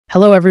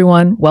Hello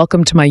everyone,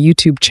 welcome to my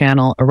YouTube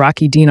channel,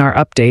 Iraqi Dinar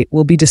Update.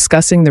 We'll be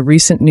discussing the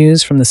recent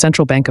news from the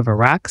Central Bank of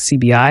Iraq,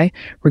 CBI,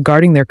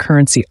 regarding their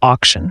currency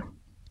auction.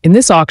 In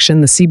this auction,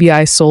 the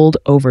CBI sold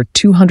over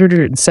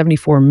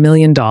 $274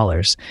 million,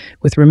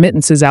 with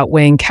remittances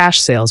outweighing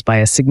cash sales by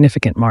a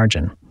significant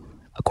margin.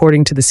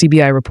 According to the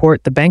CBI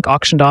report, the bank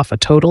auctioned off a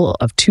total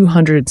of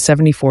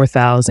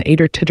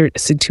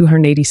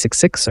 274,286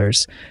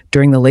 sixers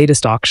during the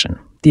latest auction.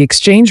 The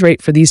exchange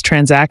rate for these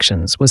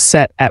transactions was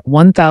set at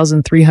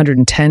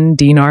 1,310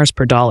 dinars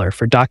per dollar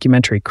for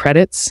documentary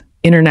credits,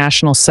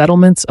 international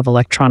settlements of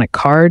electronic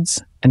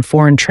cards, and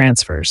foreign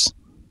transfers.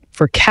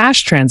 For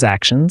cash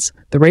transactions,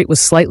 the rate was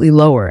slightly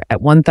lower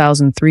at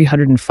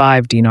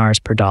 1,305 dinars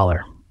per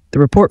dollar. The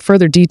report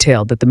further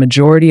detailed that the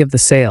majority of the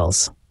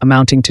sales,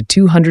 amounting to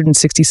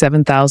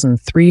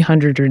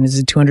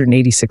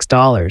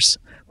 $267,286,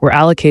 were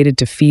allocated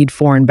to feed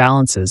foreign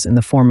balances in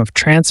the form of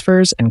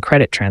transfers and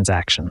credit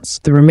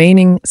transactions. The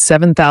remaining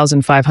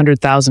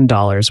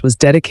 $7,500,000 was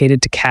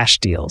dedicated to cash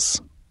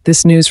deals.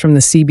 This news from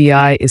the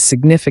CBI is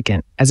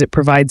significant as it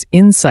provides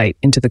insight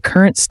into the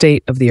current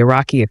state of the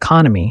Iraqi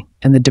economy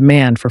and the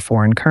demand for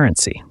foreign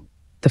currency.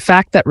 The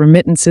fact that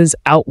remittances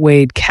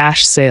outweighed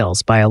cash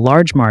sales by a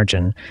large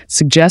margin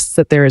suggests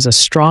that there is a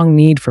strong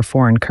need for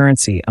foreign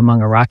currency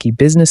among Iraqi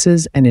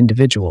businesses and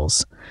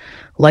individuals,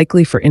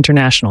 likely for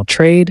international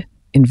trade,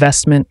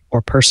 investment,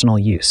 or personal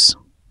use.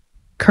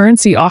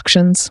 Currency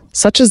auctions,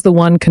 such as the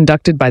one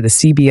conducted by the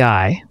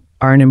CBI,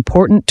 are an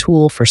important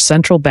tool for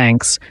central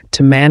banks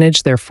to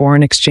manage their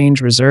foreign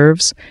exchange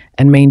reserves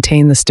and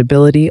maintain the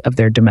stability of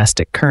their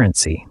domestic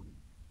currency.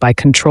 By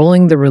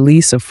controlling the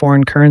release of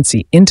foreign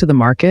currency into the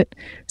market,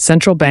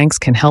 central banks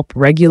can help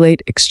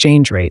regulate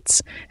exchange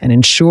rates and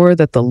ensure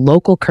that the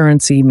local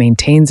currency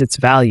maintains its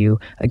value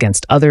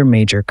against other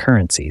major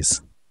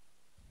currencies.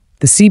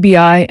 The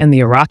CBI and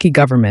the Iraqi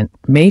government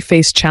may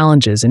face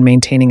challenges in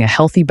maintaining a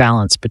healthy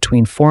balance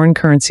between foreign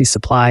currency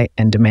supply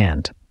and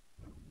demand.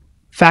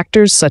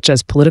 Factors such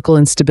as political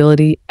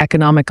instability,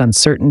 economic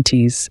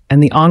uncertainties,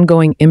 and the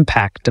ongoing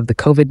impact of the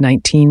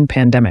COVID-19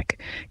 pandemic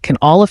can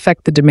all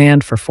affect the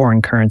demand for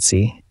foreign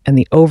currency and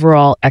the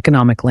overall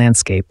economic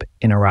landscape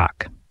in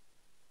Iraq.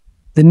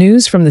 The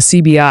news from the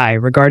CBI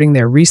regarding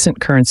their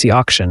recent currency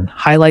auction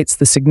highlights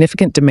the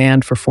significant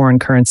demand for foreign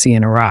currency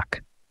in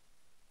Iraq,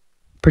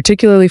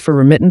 particularly for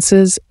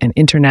remittances and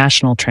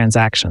international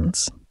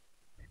transactions.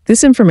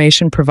 This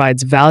information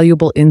provides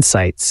valuable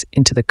insights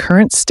into the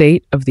current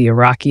state of the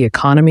Iraqi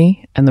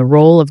economy and the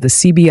role of the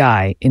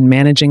CBI in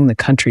managing the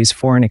country's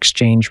foreign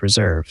exchange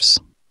reserves.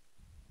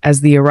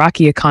 As the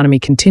Iraqi economy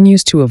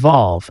continues to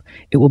evolve,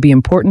 it will be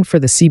important for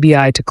the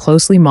CBI to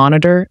closely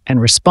monitor and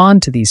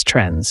respond to these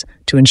trends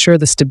to ensure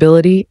the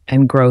stability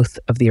and growth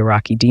of the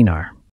Iraqi dinar.